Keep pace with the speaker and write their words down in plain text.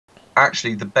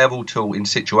actually the bevel tool in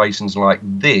situations like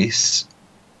this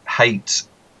hates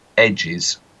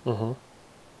edges. Mm-hmm.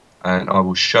 And I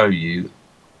will show you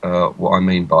what I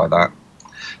mean by that.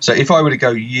 So if I were to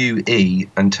go UE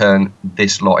and turn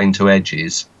this lot into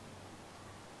edges,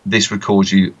 this would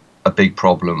cause you a big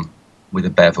problem with a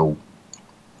bevel.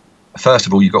 First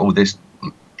of all, you've got all this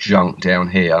junk down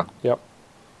here. Yep.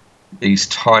 These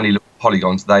tiny little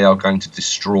polygons, they are going to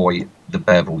destroy the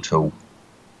bevel tool,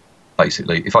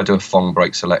 basically. If I do a Fong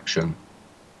break selection,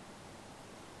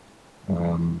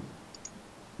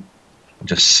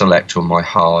 just select on my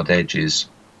hard edges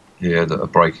here that are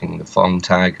breaking the Fong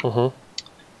tag. Mm-hmm.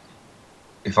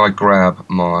 If I grab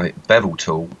my bevel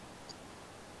tool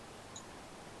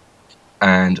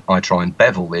and I try and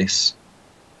bevel this,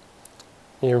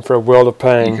 you're in for a world of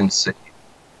pain. you can see,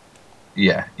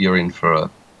 yeah, you're in for a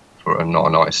not a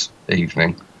nice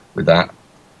evening with that.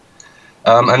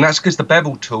 And that's because the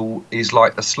bevel tool is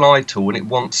like the slide tool, and it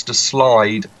wants to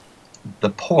slide the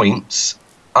points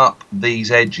up these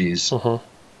edges.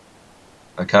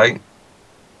 Mm-hmm. Okay,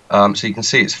 so you can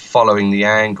see it's following the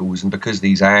angles, and because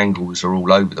these angles are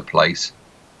all over the place,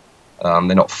 they're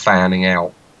not fanning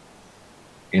out,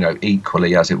 you know,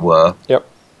 equally, as it were. Yep.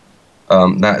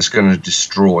 That's going to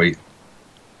destroy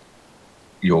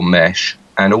your mesh,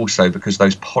 and also because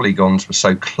those polygons were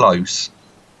so close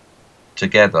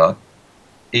together,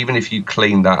 even if you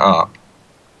clean that up,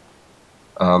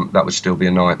 that would still be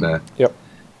a nightmare. Yep.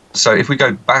 So if we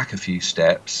go back a few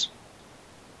steps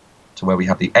to where we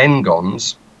have the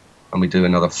n-gons, and we do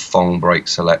another Fong break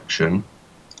selection,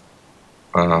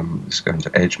 let's go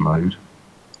into edge mode.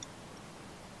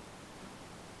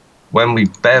 When we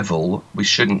bevel, we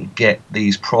shouldn't get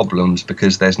these problems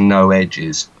because there's no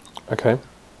edges. Okay.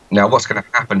 Now what's going to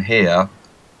happen here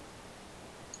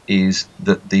is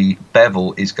that the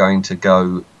bevel is going to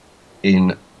go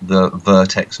in the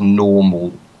vertex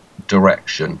normal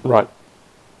direction. Right.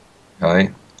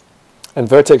 Okay. And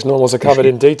vertex normals are covered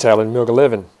in detail in MILG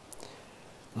 11.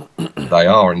 They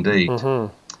are indeed.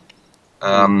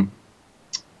 Mm-hmm.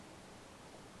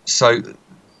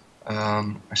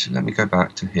 Actually, let me go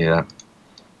back to here,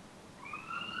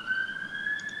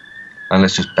 and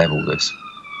let's just bevel this.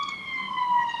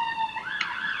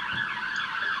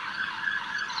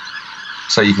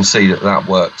 So you can see that that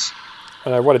works.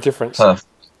 I know, what a difference. Perfect.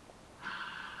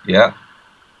 Yeah.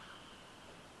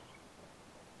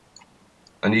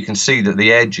 And you can see that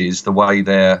the edges, the way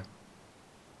they're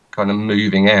kind of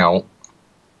moving out,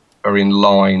 are in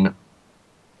line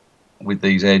with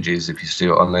these edges, if you see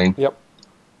what I mean. Yep.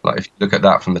 Like if you look at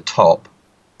that from the top,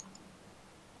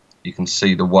 you can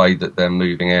see the way that they're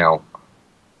moving out.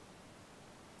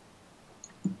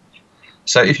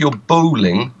 So if you're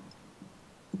booling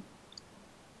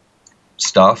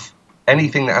stuff,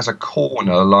 anything that has a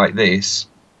corner like this,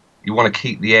 you want to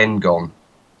keep the n-gon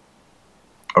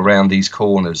around these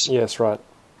corners. Yes, right.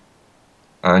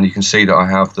 And you can see that I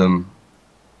have them,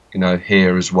 you know,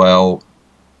 here as well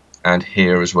and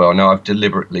here as well. Now I've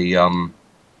deliberately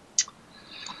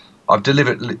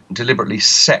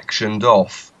sectioned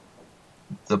off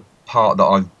the part that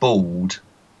I've booled,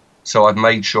 so I've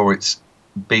made sure it's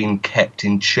been kept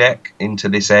in check into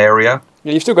this area.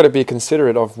 Yeah, you've still got to be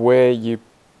considerate of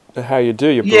how you do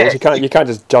your bools. Yeah, you can't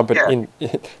just jump it in,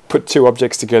 put two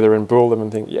objects together and bool them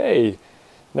and think, yay,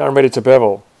 now I'm ready to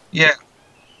bevel. Yeah,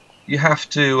 you have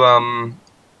to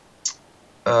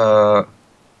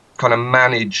kind of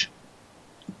manage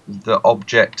the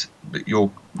object that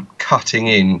you're cutting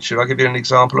in. Should I give you an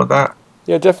example of that?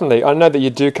 Yeah, definitely. I know that you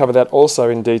do cover that also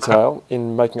in detail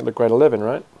in making it look grade 11,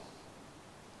 right?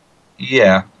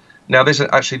 Yeah. Now there's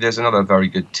another very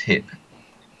good tip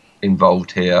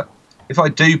involved here. If I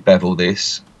do bevel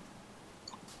this,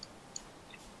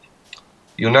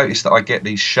 you'll notice that I get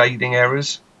these shading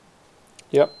errors.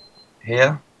 Yep.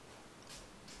 Here.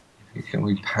 Can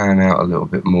we pan out a little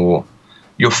bit more?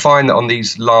 You'll find that on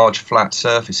these large flat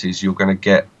surfaces you're going to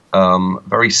get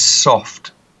very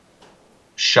soft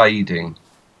shading,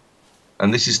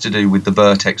 and this is to do with the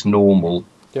vertex normal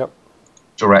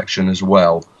direction as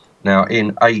well. Now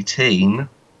in 18,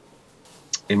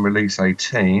 in release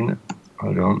 18,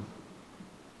 hold on,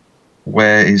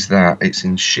 where is that? It's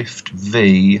in Shift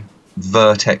V,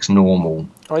 vertex normal.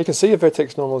 Oh, you can see your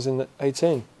vertex normals in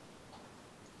 18.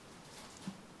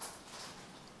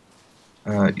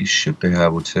 You should be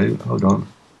able to. Hold on.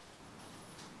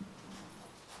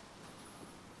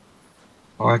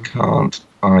 Why can't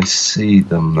I see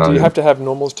them though? Do you have to have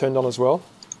normals turned on as well?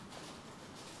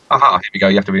 Aha, here we go.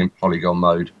 You have to be in polygon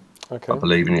mode. Okay. I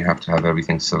believe, and you have to have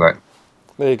everything selected.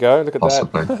 There you go. Look at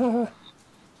possibly.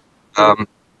 that.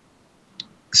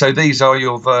 So these are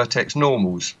your vertex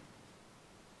normals.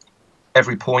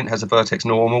 every point has a vertex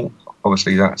normal.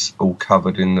 Obviously, that's all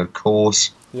covered in the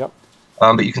course. Yep.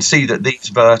 But you can see that these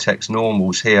vertex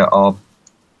normals here are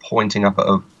pointing up at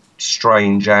a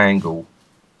strange angle.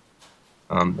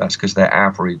 That's because they're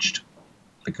averaged,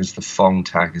 because the Phong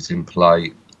tag is in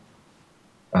play.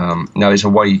 Now, there's a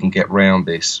way you can get round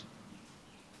this.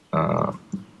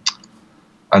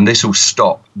 And this will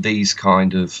stop these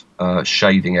kind of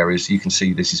shading areas. You can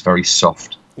see this is very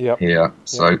soft here.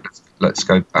 So let's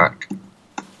go back.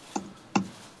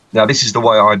 Now, this is the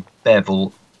way I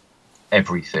bevel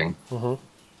everything.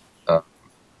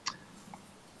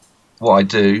 What I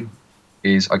do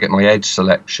is I get my edge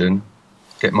selection,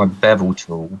 get my bevel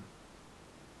tool,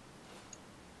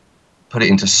 put it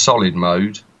into solid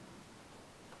mode,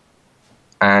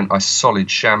 and I solid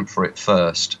chamfer it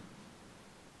first.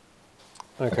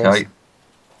 Okay.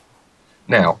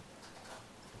 Now,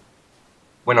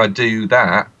 when I do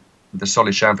that with the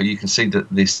solid chamfer, you can see that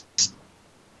this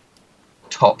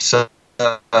top surface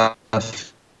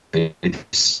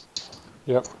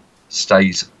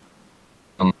stays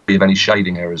free of any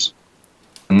shading errors,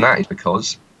 and that is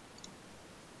because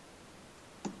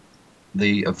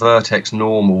the vertex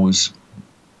normals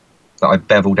that I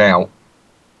beveled out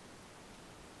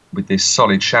with this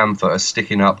solid chamfer are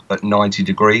sticking up at 90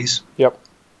 degrees.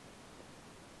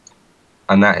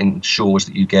 And that ensures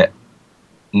that you get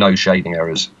no shading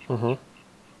errors.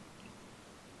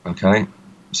 Okay,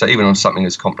 so even on something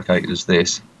as complicated as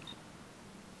this,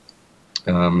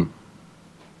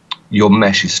 your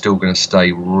mesh is still going to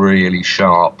stay really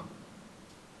sharp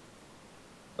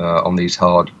on these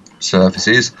hard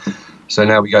surfaces. So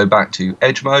now we go back to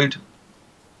edge mode.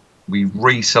 We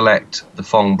reselect the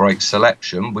Phong break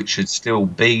selection, which should still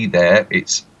be there.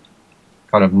 It's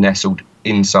kind of nestled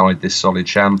inside this solid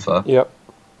chamfer. Your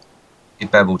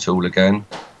bevel tool again.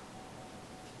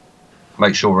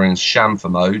 Make sure we're in chamfer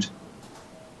mode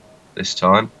this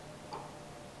time,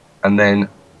 and then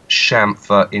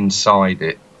chamfer inside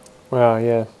it. Wow,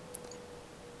 yeah,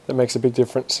 that makes a big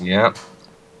difference. Yeah.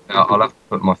 Now I'll have to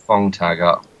put my Phong tag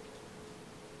up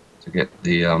to get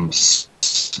the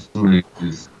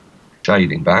smooth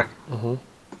shading back.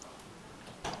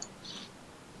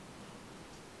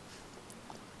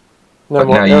 But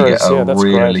now you get a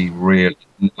really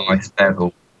nice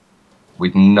bevel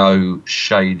with no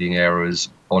shading errors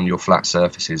on your flat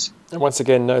surfaces. And once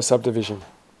again, no subdivision.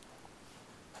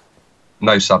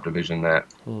 No subdivision there.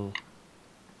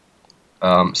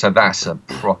 So that's a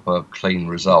proper clean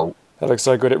result. That looks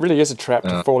so good. It really is a trap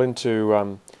to fall into.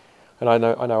 And I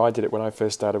know I did it when I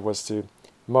first started, was to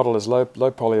model as low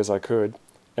poly as I could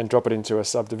and drop it into a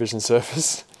subdivision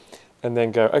surface, and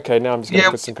then go, okay, now I'm just going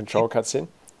to put some control cuts in.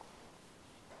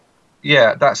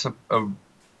 Yeah, that's a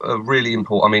really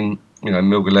important. I mean, you know,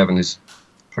 Milg 11 is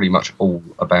pretty much all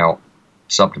about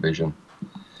subdivision.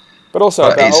 But also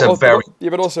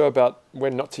but also about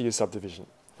when not to use subdivision.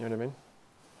 You know what I mean?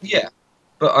 Yeah.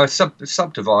 But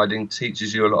subdividing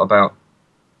teaches you a lot about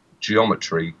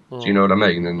geometry. Do you know what I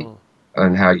mean?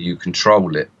 And how you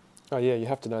control it. Oh yeah, you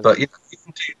have to know that. But you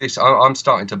can do this. I'm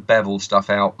starting to bevel stuff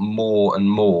out more and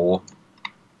more,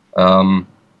 and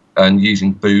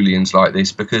using booleans like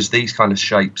this, because these kind of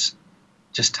shapes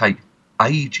just take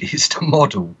ages to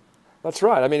model. That's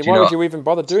right. I mean, why would you even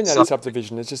bother doing that in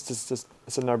subdivision? It's just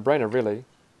it's a no-brainer, really.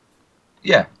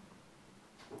 Yeah.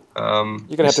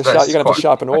 You're gonna have to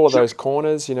sharpen all of those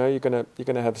corners. You know, you're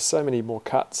gonna have so many more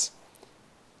cuts.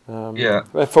 Yeah.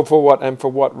 For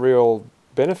what real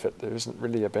benefit? There isn't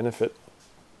really a benefit.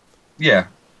 Yeah.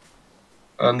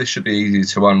 This should be easy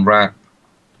to unwrap.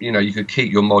 You know, you could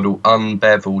keep your model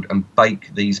unbeveled and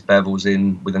bake these bevels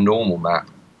in with a normal map.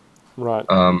 Right.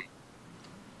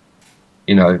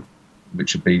 You know,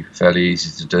 which would be fairly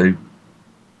easy to do.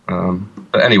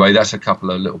 But anyway, that's a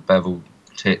couple of little bevel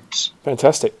tips.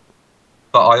 Fantastic.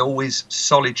 But I always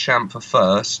solid chamfer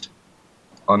first.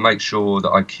 I make sure that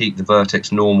I keep the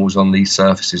vertex normals on these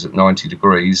surfaces at 90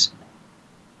 degrees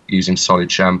using solid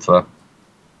chamfer,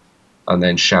 and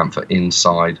then chamfer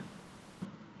inside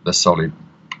the solid